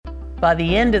By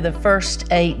the end of the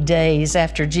first 8 days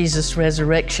after Jesus'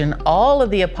 resurrection, all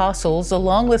of the apostles,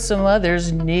 along with some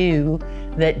others, knew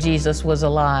that Jesus was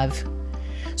alive.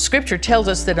 Scripture tells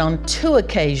us that on 2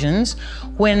 occasions,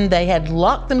 when they had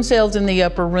locked themselves in the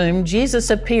upper room, Jesus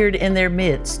appeared in their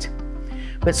midst.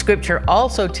 But Scripture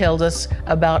also tells us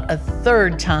about a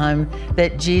 3rd time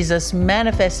that Jesus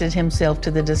manifested himself to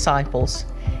the disciples.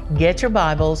 Get your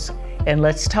Bibles and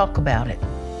let's talk about it.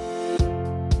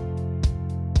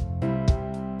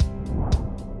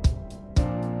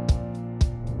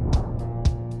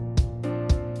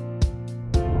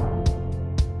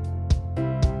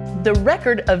 The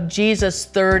record of Jesus'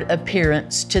 3rd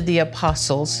appearance to the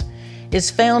apostles is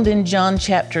found in John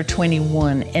chapter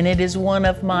 21, and it is one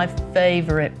of my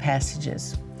favorite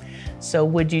passages. So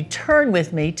would you turn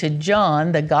with me to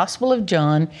John, the Gospel of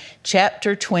John,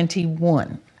 chapter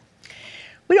 21.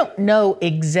 We don't know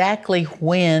exactly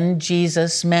when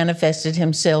Jesus manifested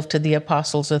himself to the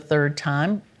apostles a 3rd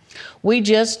time. We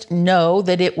just know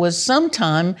that it was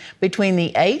sometime between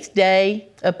the 8th day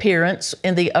appearance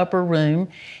in the upper room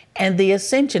and the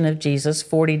ascension of Jesus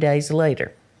 40 days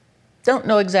later. Don't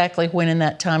know exactly when in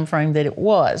that time frame that it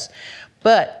was,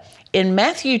 but in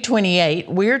Matthew 28,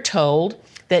 we're told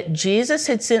that Jesus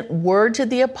had sent word to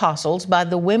the apostles by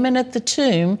the women at the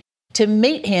tomb to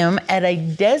meet him at a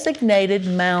designated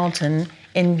mountain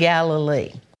in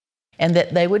Galilee, and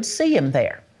that they would see him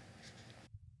there.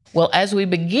 Well, as we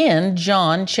begin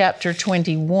John chapter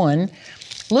 21,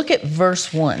 look at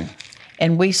verse 1.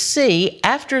 And we see,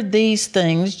 after these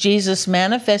things, Jesus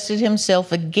manifested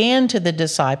himself again to the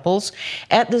disciples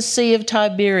at the Sea of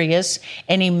Tiberias,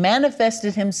 and he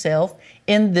manifested himself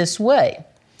in this way.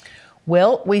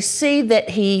 Well, we see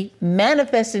that he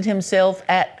manifested himself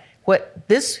at what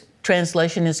this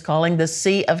translation is calling the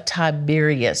Sea of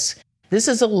Tiberias. This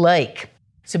is a lake.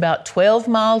 It's about 12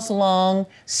 miles long,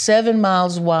 7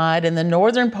 miles wide, in the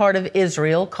northern part of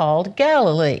Israel called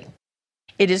Galilee.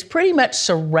 It is pretty much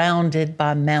surrounded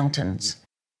by mountains,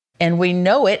 and we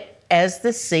know it as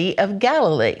the Sea of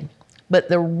Galilee. But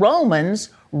the Romans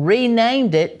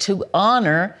renamed it to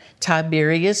honor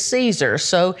Tiberius Caesar,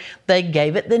 so they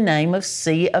gave it the name of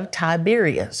Sea of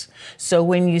Tiberias. So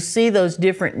when you see those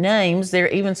different names, there are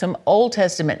even some Old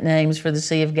Testament names for the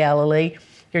Sea of Galilee.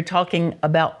 You're talking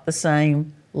about the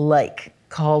same lake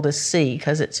called a sea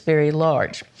because it's very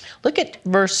large. Look at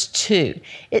verse 2.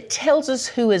 It tells us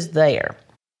who is there.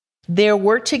 There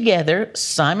were together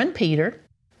Simon Peter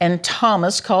and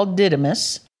Thomas called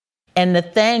Didymus and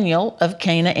Nathanael of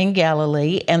Cana in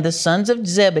Galilee and the sons of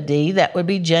Zebedee, that would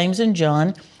be James and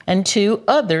John, and 2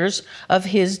 others of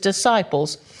his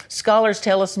disciples. Scholars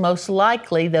tell us most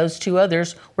likely those 2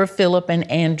 others were Philip and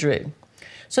Andrew.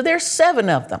 So there's 7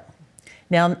 of them.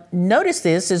 Now notice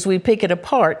this as we pick it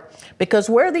apart, because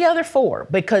where are the other 4?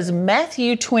 Because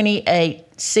Matthew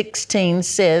 28:16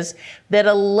 says that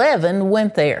 11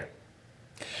 went there.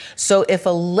 So if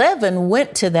 11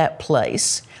 went to that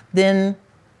place, then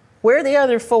where are the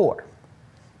other 4?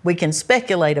 We can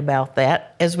speculate about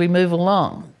that as we move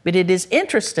along. But it is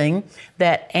interesting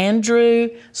that Andrew,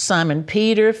 Simon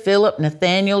Peter, Philip,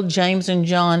 Nathanael, James, and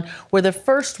John were the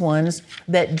first ones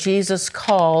that Jesus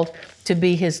called to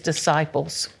be his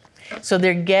disciples. So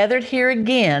they're gathered here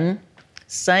again,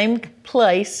 same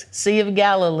place, Sea of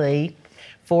Galilee,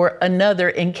 for another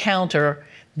encounter,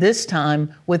 this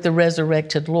time with the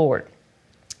resurrected Lord.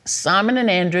 Simon and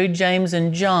Andrew, James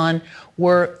and John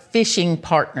were fishing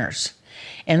partners.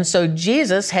 And so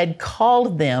Jesus had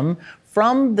called them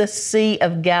from the Sea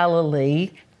of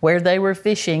Galilee, where they were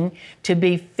fishing, to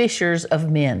be fishers of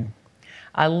men.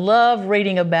 I love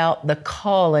reading about the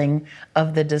calling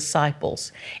of the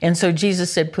disciples. And so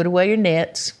Jesus said, put away your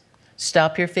nets,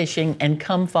 stop your fishing, and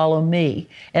come follow me,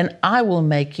 and I will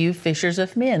make you fishers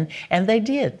of men. And they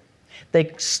did.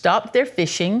 They stopped their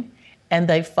fishing and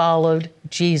they followed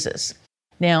Jesus.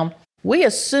 Now, we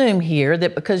assume here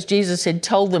that because Jesus had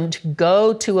told them to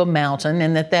go to a mountain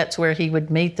and that that's where he would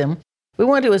meet them, we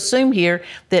want to assume here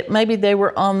that maybe they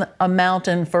were on a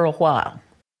mountain for a while.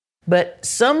 But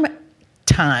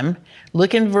sometime,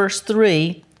 look in verse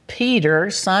 3,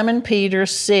 Simon Peter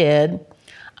said,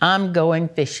 I'm going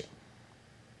fishing.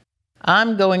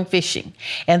 I'm going fishing.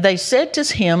 And they said to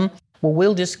him, well,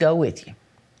 we'll just go with you.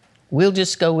 We'll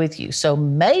just go with you. So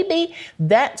maybe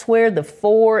that's where the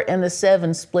 4 and the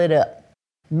 7 split up.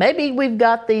 Maybe we've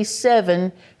got these 7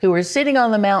 who are sitting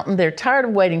on the mountain. They're tired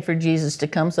of waiting for Jesus to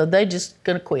come, so they're just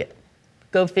going to quit.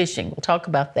 Go fishing. We'll talk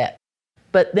about that.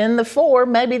 But then the 4,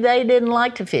 maybe they didn't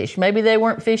like to fish. Maybe they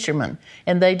weren't fishermen,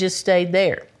 and they just stayed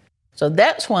there. So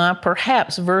that's why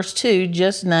perhaps verse 2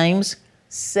 just names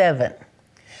 7.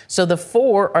 So the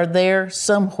 4 are there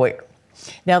somewhere.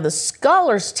 Now, the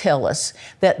scholars tell us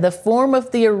that the form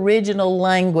of the original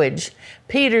language,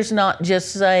 Peter's not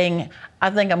just saying, I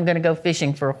think I'm going to go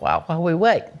fishing for a while we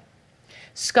wait.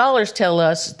 Scholars tell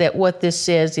us that what this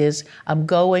says is, I'm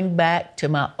going back to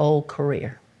my old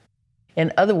career.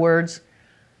 In other words,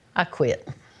 I quit.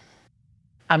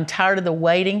 I'm tired of the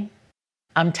waiting.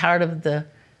 I'm tired of the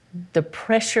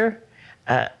pressure.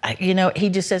 He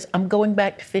just says, I'm going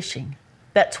back to fishing.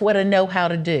 That's what I know how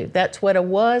to do. That's what I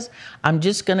was. I'm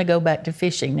just going to go back to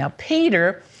fishing. Now,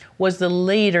 Peter was the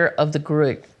leader of the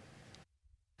group.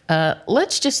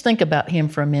 Let's just think about him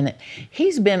for a minute.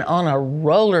 He's been on a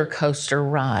roller coaster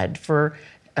ride for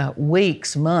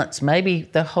weeks, months, maybe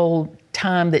the whole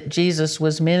time that Jesus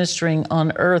was ministering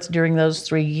on earth during those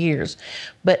 3 years.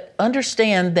 But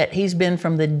understand that he's been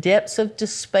from the depths of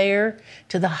despair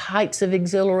to the heights of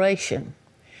exhilaration.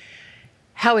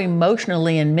 How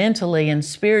emotionally and mentally and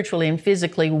spiritually and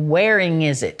physically wearing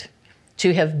is it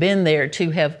to have been there,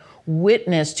 to have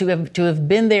witnessed, to have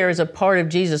been there as a part of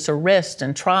Jesus' arrest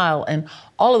and trial and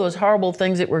all of those horrible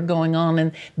things that were going on,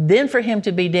 and then for him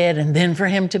to be dead and then for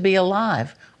him to be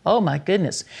alive. Oh my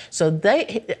goodness. So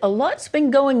a lot's been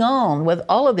going on with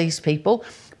all of these people,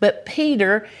 but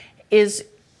Peter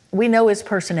we know his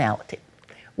personality.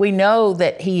 We know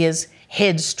that he is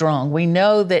headstrong. We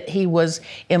know that he was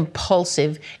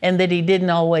impulsive and that he didn't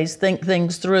always think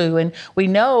things through. And we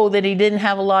know that he didn't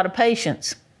have a lot of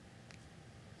patience.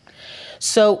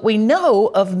 So we know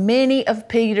of many of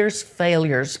Peter's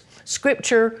failures.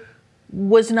 Scripture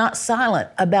was not silent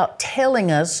about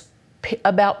telling us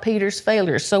about Peter's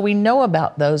failures. So we know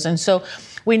about those. And so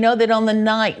we know that on the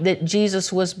night that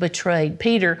Jesus was betrayed,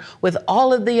 Peter, with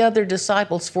all of the other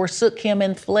disciples, forsook him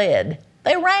and fled.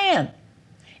 They ran.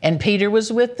 And Peter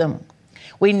was with them.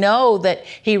 We know that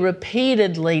he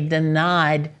repeatedly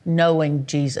denied knowing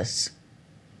Jesus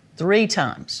 3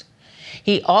 times.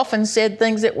 He often said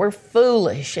things that were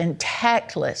foolish and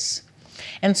tactless.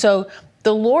 And so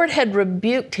the Lord had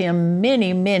rebuked him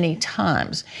many, many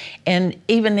times. And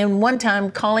even in one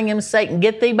time calling him Satan,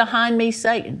 "Get thee behind me,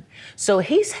 Satan." So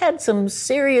he's had some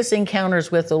serious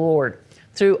encounters with the Lord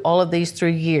through all of these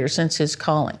 3 years since his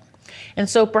calling. And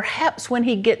so perhaps when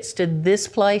he gets to this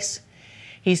place,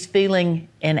 he's feeling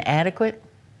inadequate.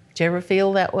 Did you ever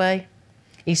feel that way?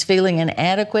 He's feeling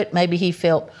inadequate. Maybe he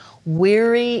felt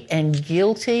weary and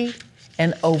guilty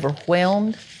and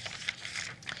overwhelmed.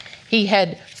 He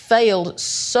had failed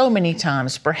so many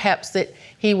times, perhaps that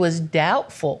he was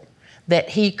doubtful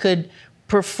that he could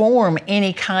perform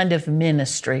any kind of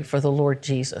ministry for the Lord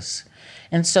Jesus.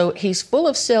 And so he's full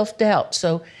of self-doubt.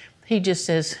 So he just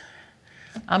says,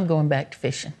 I'm going back to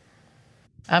fishing.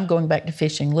 I'm going back to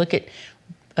fishing. Look at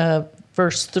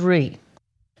verse 3.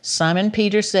 Simon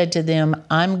Peter said to them,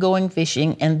 I'm going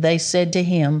fishing. And they said to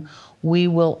him, we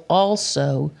will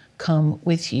also come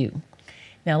with you.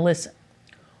 Now listen,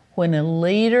 when a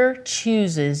leader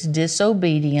chooses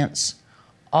disobedience,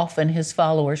 often his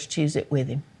followers choose it with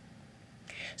him.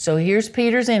 So here's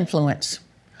Peter's influence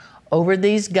over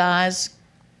these guys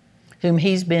whom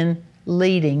he's been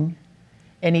leading.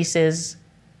 And he says,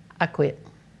 I quit.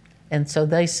 And so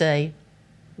they say,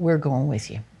 we're going with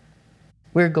you.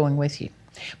 We're going with you.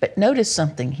 But notice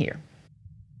something here.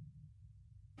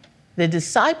 The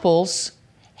disciples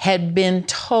had been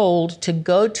told to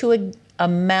go to a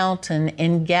mountain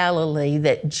in Galilee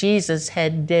that Jesus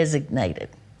had designated.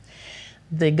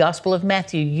 The Gospel of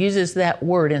Matthew uses that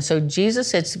word. And so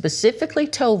Jesus had specifically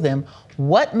told them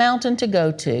what mountain to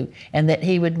go to and that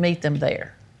he would meet them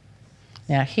there.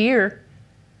 Now here,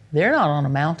 they're not on a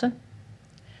mountain.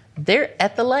 They're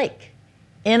at the lake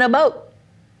in a boat.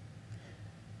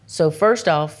 So first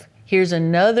off, here's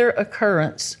another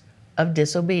occurrence of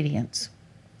disobedience.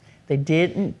 They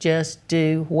didn't just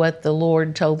do what the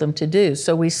Lord told them to do.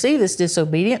 So we see this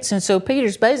disobedience. And so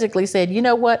Peter's basically said, you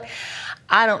know what?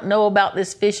 I don't know about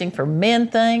this fishing for men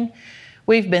thing.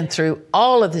 We've been through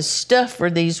all of this stuff for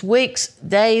these weeks,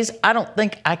 days. I don't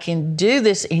think I can do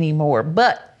this anymore,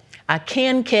 but I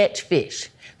can catch fish.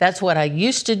 That's what I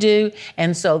used to do,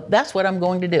 and so that's what I'm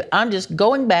going to do. I'm just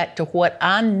going back to what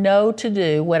I know to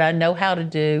do, what I know how to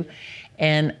do,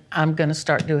 and I'm going to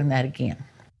start doing that again.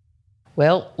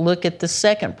 Well, look at the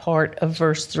second part of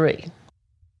verse 3.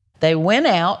 They went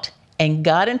out and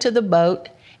got into the boat,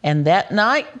 and that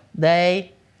night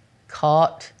they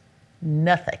caught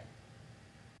nothing.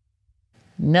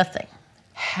 Nothing.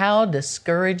 How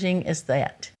discouraging is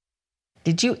that?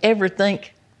 Did you ever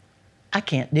think, I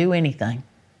can't do anything?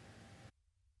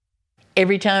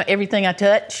 Everything I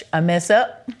touch, I mess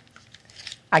up.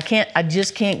 I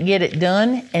just can't get it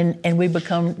done, and we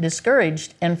become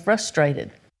discouraged and frustrated.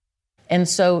 And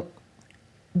so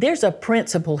there's a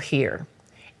principle here,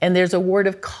 and there's a word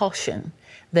of caution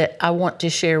that I want to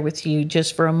share with you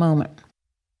just for a moment.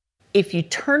 If you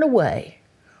turn away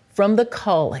from the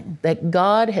calling that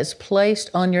God has placed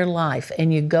on your life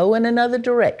and you go in another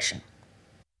direction,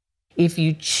 if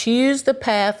you choose the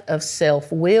path of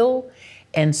self-will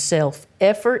and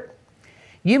self-effort,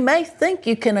 you may think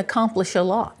you can accomplish a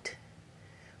lot,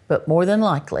 but more than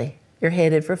likely, you're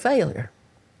headed for failure.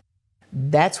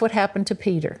 That's what happened to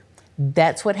Peter.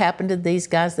 That's what happened to these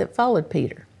guys that followed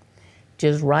Peter.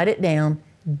 Just write it down.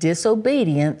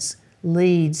 Disobedience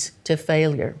leads to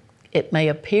failure. It may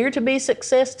appear to be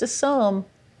success to some,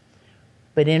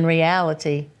 but in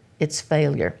reality, it's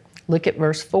failure. Look at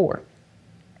verse 4.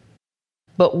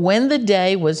 But when the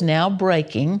day was now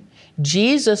breaking,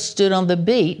 Jesus stood on the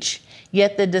beach,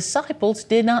 yet the disciples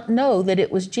did not know that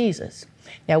it was Jesus.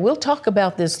 Now, we'll talk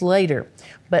about this later,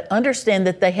 but understand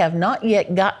that they have not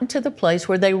yet gotten to the place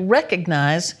where they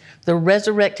recognize the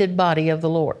resurrected body of the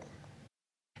Lord.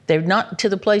 They're not to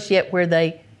the place yet where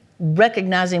they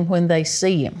recognize Him when they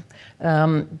see Him.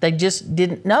 They just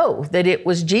didn't know that it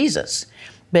was Jesus.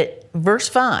 But verse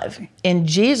 5, and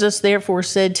Jesus therefore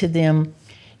said to them,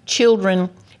 "Children,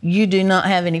 you do not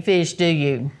have any fish, do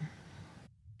you?"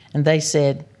 And they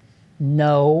said,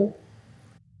 "No."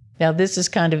 Now, this is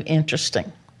kind of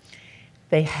interesting.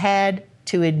 They had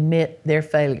to admit their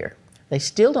failure. They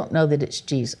still don't know that it's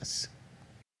Jesus.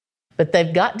 But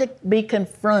they've got to be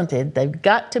confronted. They've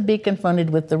got to be confronted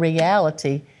with the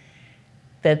reality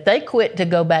that they quit to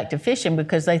go back to fishing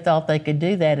because they thought they could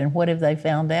do that. And what have they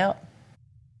found out?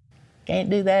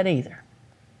 Can't do that either.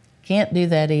 Can't do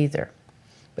that either.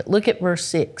 But look at verse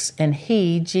 6. And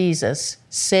He, Jesus,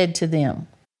 said to them,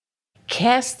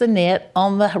 "Cast the net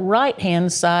on the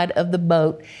right-hand side of the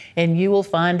boat, and you will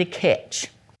find a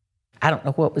catch." I don't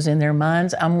know what was in their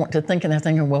minds. I'm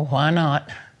thinking, well, why not?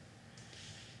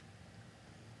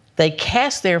 They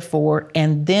cast, therefore,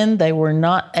 and then they were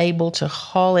not able to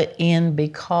haul it in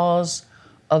because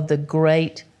of the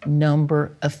great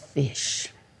number of fish.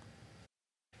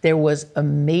 There was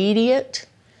immediate,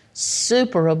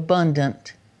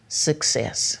 superabundant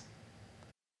success.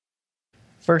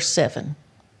 Verse 7.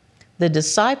 The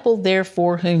disciple,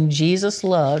 therefore, whom Jesus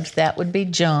loved, that would be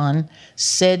John,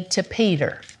 said to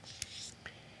Peter,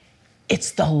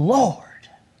 "It's the Lord."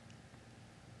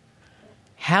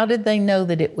 How did they know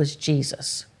that it was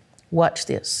Jesus? Watch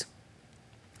this.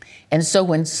 And so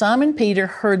when Simon Peter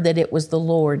heard that it was the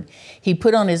Lord, he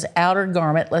put on his outer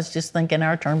garment. Let's just think in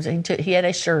our terms. He had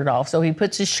a shirt off, so he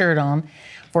puts his shirt on,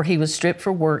 for he was stripped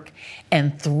for work,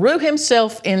 and threw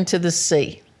himself into the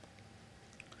sea.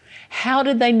 How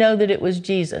did they know that it was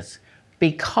Jesus?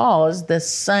 Because the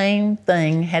same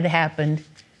thing had happened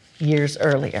years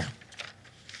earlier.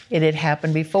 It had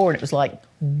happened before, and it was like,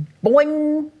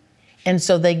 boing! And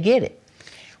so they get it.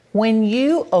 When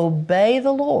you obey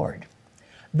the Lord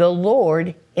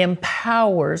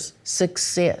empowers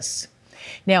success.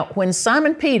 Now, when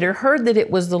Simon Peter heard that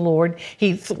it was the Lord,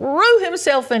 he threw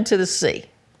himself into the sea.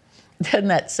 Doesn't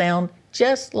that sound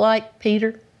just like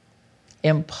Peter?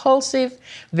 Impulsive,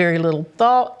 very little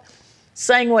thought,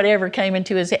 saying whatever came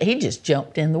into his head. He just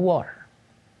jumped in the water.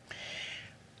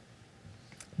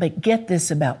 But get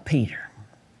this about Peter.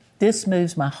 This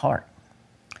moves my heart.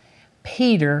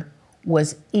 Peter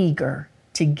was eager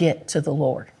to get to the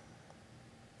Lord.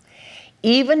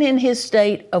 Even in his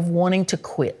state of wanting to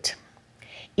quit,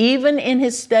 even in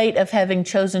his state of having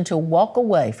chosen to walk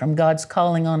away from God's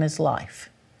calling on his life,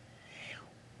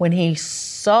 when he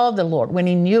saw the Lord, when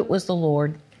he knew it was the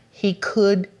Lord, he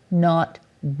could not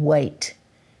wait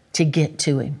to get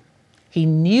to Him. He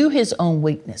knew his own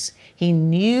weakness. He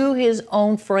knew his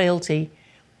own frailty,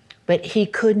 but he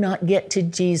could not get to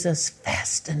Jesus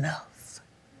fast enough.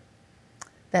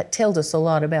 That tells us a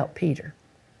lot about Peter.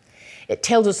 It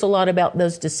tells us a lot about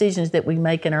those decisions that we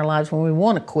make in our lives when we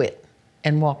want to quit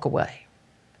and walk away.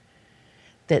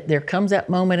 That there comes that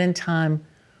moment in time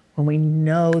when we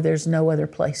know there's no other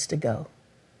place to go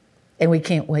and we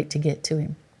can't wait to get to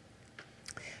Him.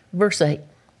 Verse 8,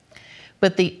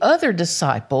 but the other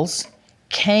disciples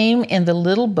came in the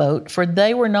little boat, for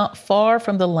they were not far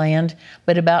from the land,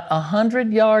 but about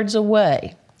 100 yards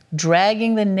away,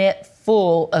 dragging the net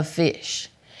full of fish.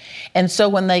 And so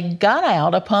when they got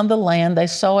out upon the land, they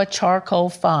saw a charcoal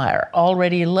fire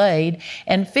already laid,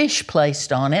 and fish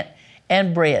placed on it,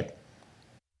 and bread.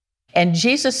 And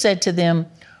Jesus said to them,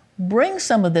 "Bring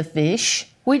some of the fish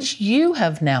which you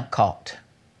have now caught."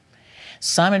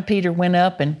 Simon Peter went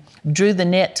up and drew the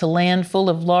net to land full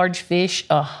of large fish,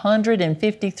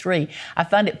 153. I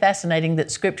find it fascinating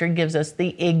that Scripture gives us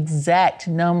the exact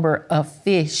number of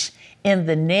fish in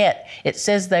the net. It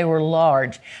says they were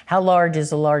large. How large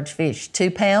is a large fish?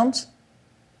 2 pounds?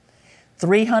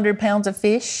 300 pounds of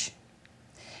fish?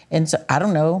 And so, I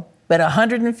don't know, but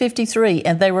 153,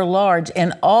 and they were large.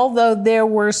 And although there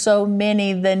were so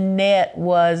many, the net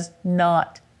was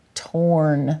not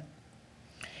torn.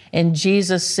 And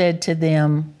Jesus said to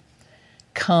them,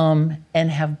 "Come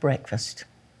and have breakfast."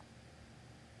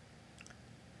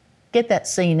 Get that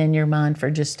scene in your mind for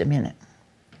just a minute.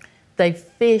 They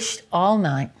fished all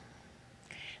night.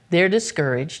 They're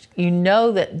discouraged. You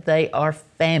know that they are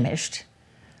famished.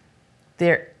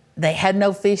 They had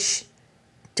no fish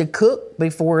to cook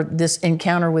before this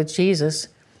encounter with Jesus.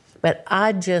 But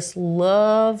I just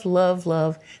love, love,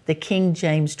 love the King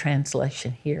James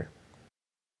translation here.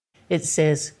 It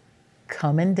says,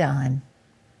 "Come and dine."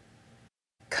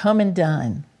 Come and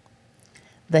dine.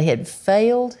 They had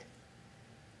failed.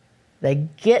 They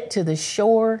get to the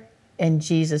shore, and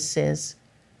Jesus says,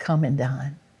 "Come and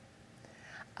dine."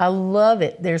 I love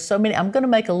it. There's so many. I'm going to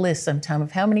make a list sometime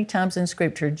of how many times in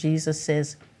Scripture Jesus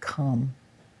says, "Come."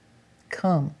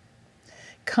 Come.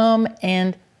 Come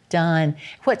and dine.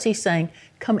 What's he saying?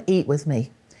 Come eat with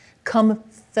me. Come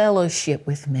fellowship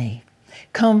with me.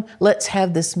 Come, let's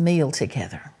have this meal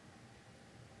together.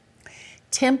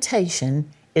 Temptation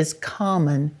is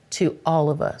common to all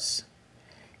of us.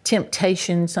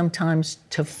 Temptation sometimes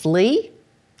to flee,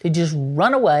 to just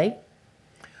run away.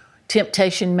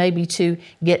 Temptation maybe to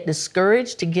get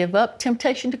discouraged, to give up.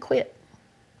 Temptation to quit.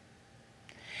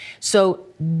 So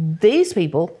these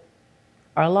people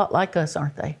are a lot like us,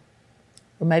 aren't they?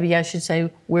 Or maybe I should say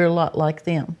we're a lot like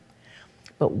them.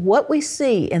 But what we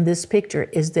see in this picture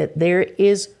is that there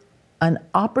is an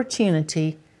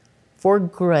opportunity for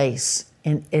grace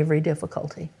in every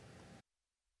difficulty.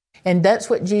 And that's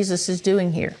what Jesus is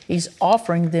doing here. He's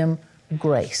offering them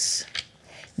grace.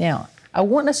 Now, I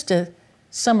want us to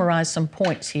summarize some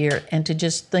points here and to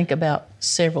just think about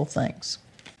several things.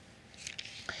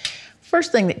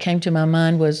 First thing that came to my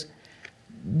mind was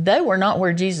they were not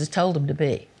where Jesus told them to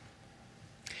be.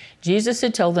 Jesus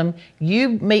had told them, "You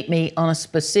meet me on a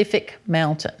specific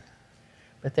mountain."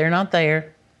 But they're not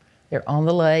there. They're on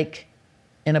the lake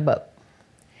in a boat.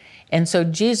 And so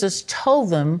Jesus told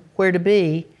them where to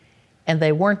be, and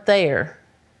they weren't there.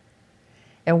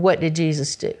 And what did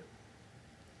Jesus do?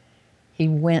 He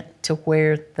went to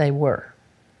where they were.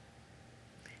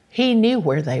 He knew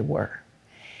where they were.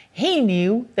 He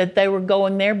knew that they were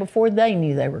going there before they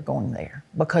knew they were going there,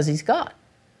 because He's God.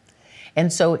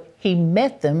 And so He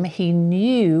met them, He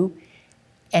knew,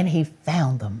 and He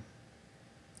found them.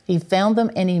 He found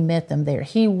them and He met them there.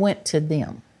 He went to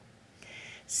them.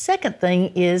 Second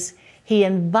thing is He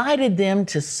invited them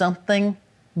to something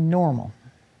normal.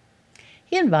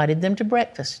 He invited them to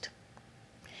breakfast.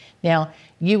 Now,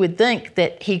 you would think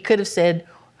that He could have said,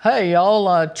 "Hey,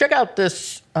 y'all, check out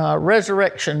this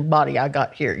resurrection body I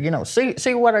got here. You know,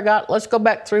 see what I got. Let's go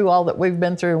back through all that we've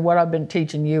been through and what I've been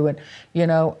teaching you, and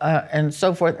and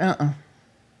so forth."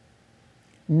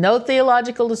 No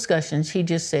theological discussions. He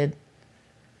just said,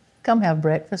 "Come have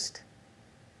breakfast."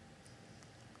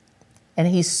 And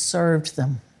He served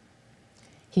them.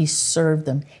 He served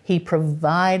them. He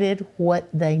provided what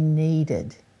they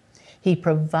needed. He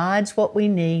provides what we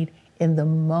need in the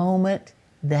moment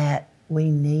that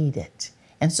we need it.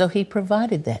 And so He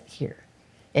provided that here,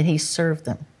 and He served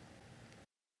them.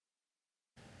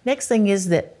 Next thing is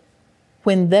that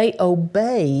when they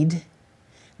obeyed,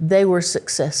 they were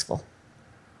successful.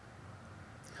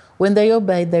 When they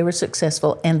obeyed, they were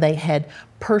successful, and they had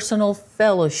personal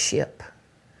fellowship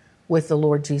with the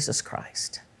Lord Jesus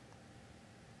Christ.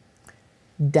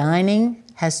 Dining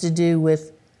has to do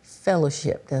with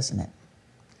fellowship, doesn't it?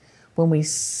 When we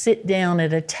sit down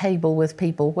at a table with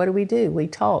people, what do? We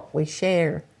talk, we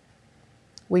share,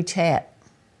 we chat.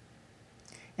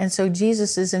 And so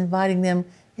Jesus is inviting them,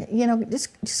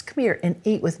 just come here and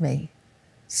eat with me.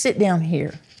 Sit down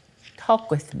here,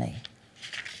 talk with me.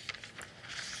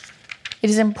 It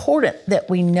is important that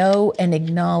we know and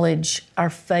acknowledge our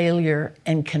failure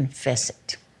and confess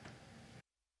it.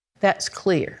 That's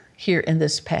clear here in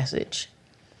this passage.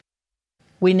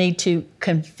 We need to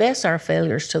confess our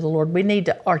failures to the Lord. We need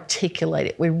to articulate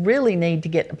it. We really need to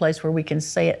get in a place where we can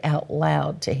say it out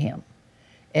loud to Him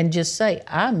and just say,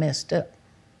 "I messed up."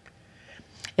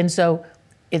 And so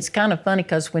it's kind of funny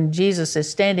because when Jesus is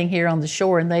standing here on the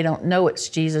shore and they don't know it's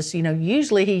Jesus,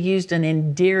 usually He used an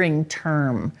endearing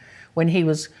term when He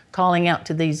was calling out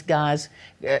to these guys,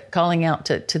 calling out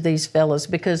to these fellas,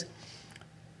 because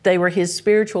they were His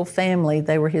spiritual family,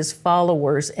 they were His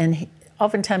followers, and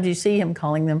oftentimes you see him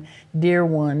calling them dear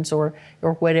ones or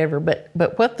whatever. But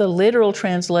what the literal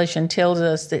translation tells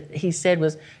us that he said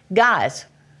was, guys,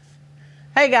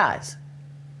 hey guys,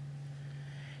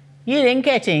 you didn't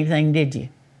catch anything, did you?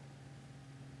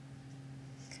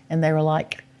 And they were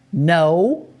like,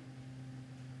 no.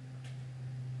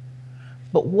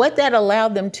 But what that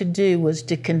allowed them to do was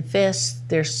to confess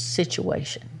their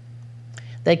situation.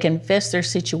 They confessed their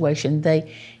situation.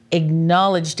 They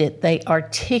acknowledged it. They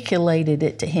articulated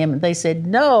it to him. They said,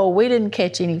 no, we didn't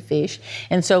catch any fish.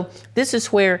 And so this is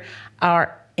where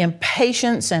our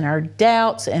impatience and our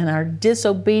doubts and our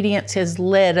disobedience has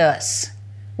led us.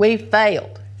 We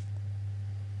failed.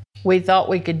 We thought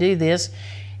we could do this,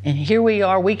 and here we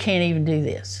are, we can't even do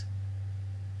this.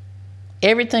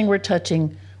 Everything we're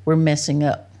touching, we're messing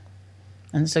up.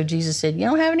 And so Jesus said, you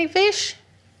don't have any fish?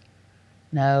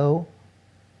 No.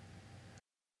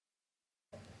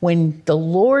 When the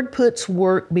Lord puts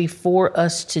work before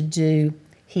us to do,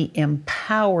 he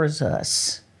empowers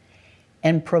us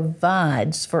and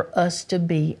provides for us to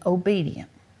be obedient.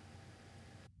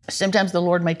 Sometimes the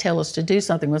Lord may tell us to do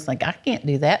something. We'll think, I can't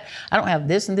do that. I don't have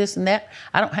this and this and that.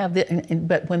 I don't have this.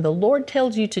 But when the Lord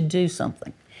tells you to do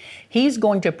something, he's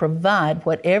going to provide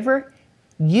whatever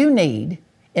you need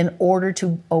in order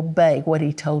to obey what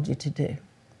he told you to do.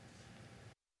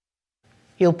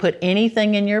 He'll put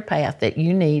anything in your path that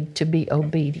you need to be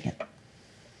obedient.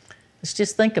 Let's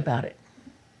just think about it.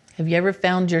 Have you ever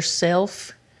found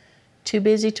yourself too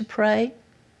busy to pray?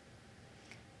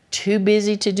 Too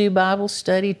busy to do Bible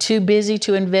study? Too busy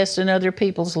to invest in other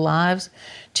people's lives?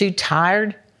 Too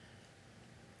tired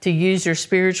to use your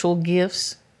spiritual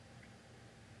gifts?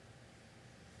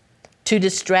 Too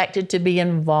distracted to be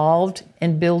involved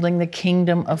in building the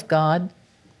kingdom of God?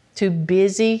 Too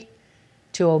busy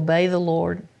to obey the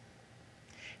Lord?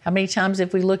 How many times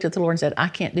have we looked at the Lord and said, I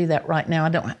can't do that right now.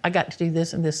 I got to do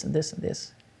this and this and this and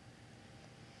this.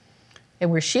 And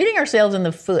we're shooting ourselves in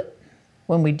the foot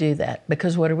when we do that,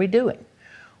 because what are we doing?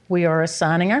 We are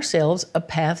assigning ourselves a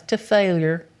path to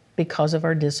failure because of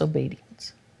our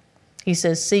disobedience. He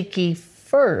says, seek ye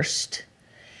first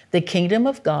the kingdom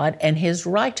of God and his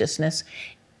righteousness,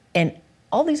 and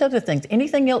all these other things,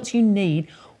 anything else you need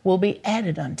will be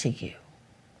added unto you.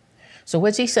 So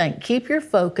what's he saying? Keep your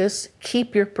focus,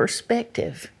 keep your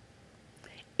perspective.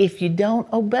 If you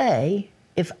don't obey,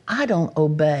 if I don't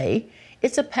obey,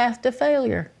 it's a path to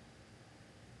failure.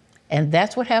 And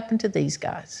that's what happened to these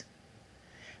guys.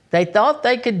 They thought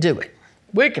they could do it.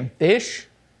 We can fish.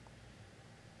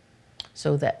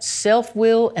 So that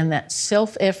self-will and that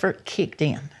self-effort kicked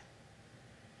in.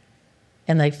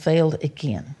 And they failed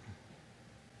again.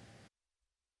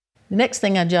 The next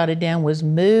thing I jotted down was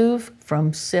move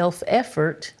from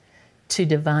self-effort to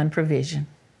divine provision.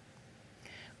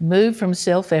 Move from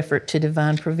self-effort to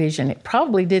divine provision. It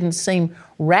probably didn't seem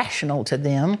rational to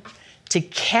them to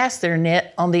cast their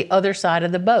net on the other side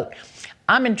of the boat.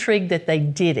 I'm intrigued that they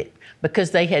did it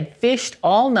because they had fished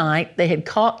all night. They had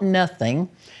caught nothing.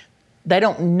 They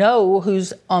don't know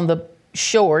who's on the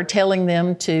shore telling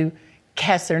them to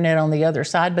cast their net on the other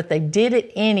side, but they did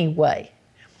it anyway.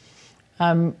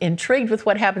 I'm intrigued with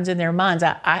what happens in their minds.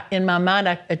 In my mind,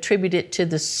 I attribute it to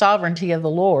the sovereignty of the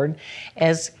Lord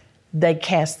as they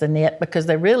cast the net, because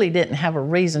they really didn't have a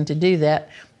reason to do that,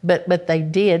 but they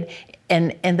did,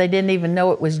 and they didn't even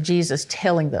know it was Jesus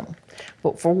telling them.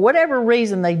 But for whatever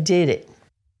reason, they did it.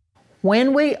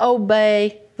 When we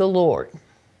obey the Lord,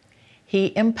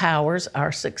 he empowers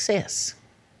our success.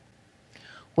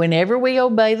 Whenever we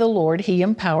obey the Lord, he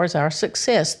empowers our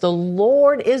success. The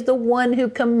Lord is the one who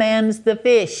commands the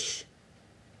fish.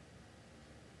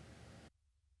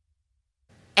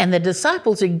 And the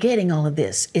disciples are getting all of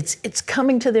this. It's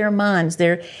coming to their minds.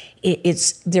 They're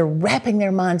wrapping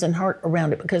their minds and heart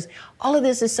around it, because all of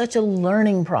this is such a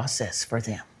learning process for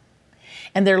them.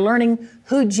 And they're learning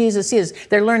who Jesus is.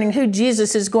 They're learning who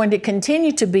Jesus is going to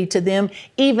continue to be to them,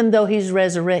 even though he's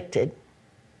resurrected.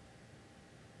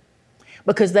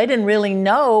 Because they didn't really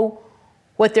know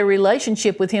what their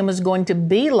relationship with him was going to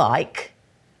be like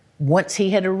once he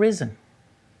had arisen.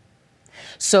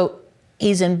 So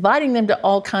he's inviting them to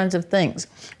all kinds of things.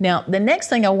 Now, the next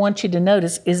thing I want you to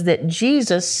notice is that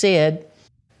Jesus said,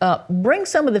 bring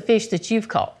some of the fish that you've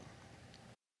caught.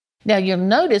 Now, you'll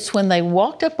notice when they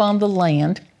walked up on the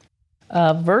land,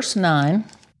 verse 9,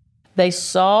 they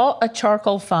saw a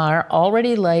charcoal fire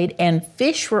already laid, and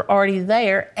fish were already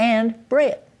there, and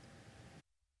bread.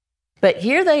 But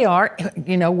here they are.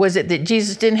 Was it that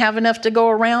Jesus didn't have enough to go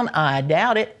around? I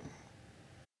doubt it.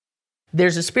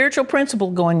 There's a spiritual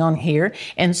principle going on here.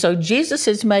 And so Jesus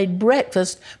has made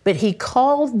breakfast, but he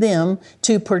called them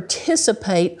to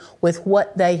participate with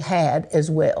what they had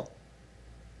as well.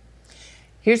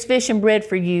 Here's fish and bread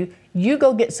for you. You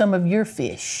go get some of your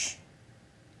fish,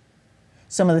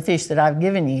 some of the fish that I've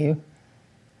given you,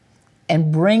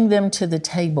 and bring them to the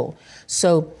table.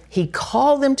 So he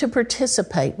called them to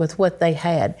participate with what they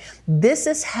had. This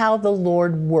is how the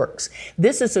Lord works.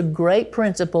 This is a great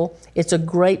principle. It's a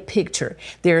great picture.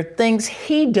 There are things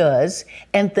he does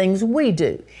and things we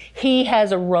do. He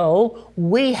has a role,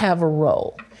 we have a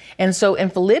role. And so in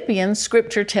Philippians,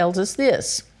 Scripture tells us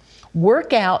this: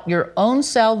 work out your own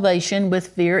salvation with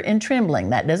fear and trembling.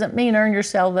 That doesn't mean earn your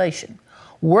salvation.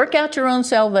 Work out your own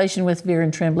salvation with fear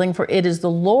and trembling, for it is the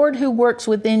Lord who works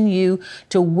within you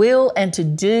to will and to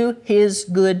do his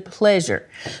good pleasure.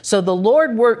 So the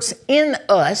Lord works in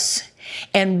us,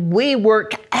 and we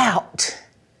work out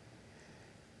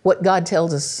what God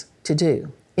tells us to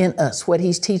do in us, what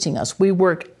he's teaching us. We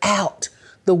work out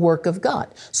the work of God.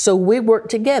 So we work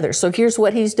together. So here's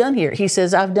what he's done here. He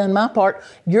says, I've done my part,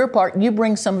 your part, you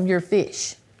bring some of your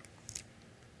fish.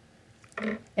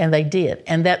 And they did.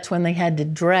 And that's when they had to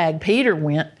drag, Peter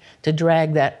went to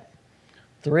drag that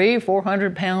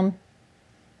 400 pound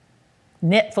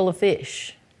net full of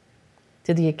fish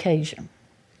to the occasion.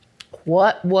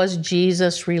 What was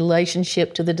Jesus'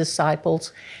 relationship to the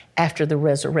disciples after the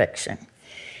resurrection?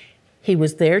 He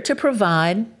was there to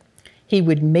provide. He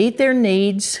would meet their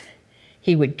needs.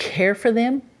 He would care for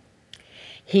them.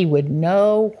 He would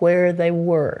know where they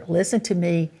were. Listen to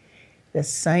me. The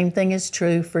same thing is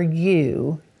true for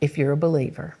you if you're a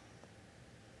believer.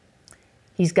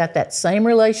 He's got that same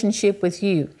relationship with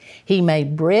you. He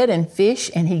made bread and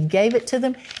fish and he gave it to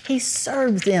them. He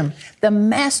served them. The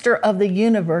master of the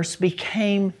universe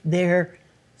became their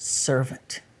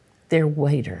servant, their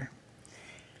waiter.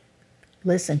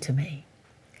 Listen to me.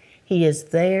 He is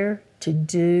there to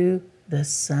do the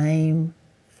same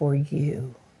for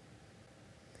you.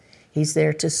 He's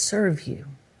there to serve you,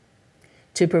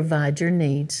 to provide your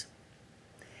needs.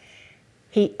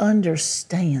 He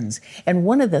understands. And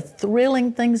one of the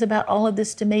thrilling things about all of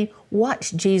this to me,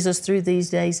 watch Jesus through these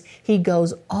days. He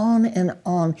goes on and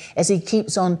on as he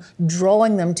keeps on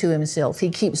drawing them to himself. He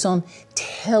keeps on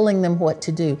telling them what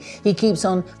to do. He keeps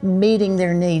on meeting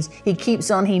their needs.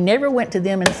 He never went to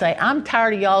them and say, I'm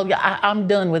tired of y'all. I'm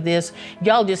done with this.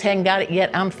 Y'all just haven't got it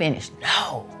yet. I'm finished.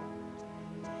 No.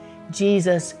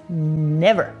 Jesus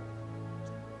never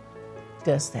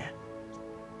does that.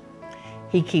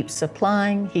 He keeps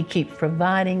supplying, he keeps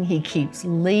providing, he keeps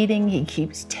leading, he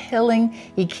keeps telling,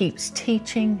 he keeps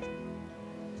teaching.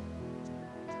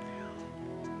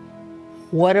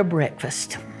 What a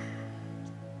breakfast.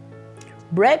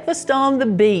 Breakfast on the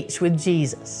beach with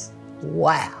Jesus.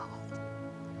 Wow.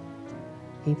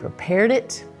 He prepared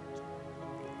it,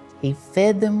 he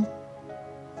fed them,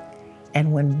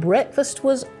 and when breakfast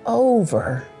was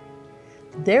over,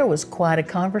 there was quite a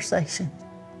conversation.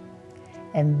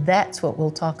 And that's what we'll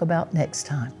talk about next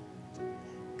time.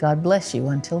 God bless you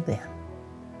until then.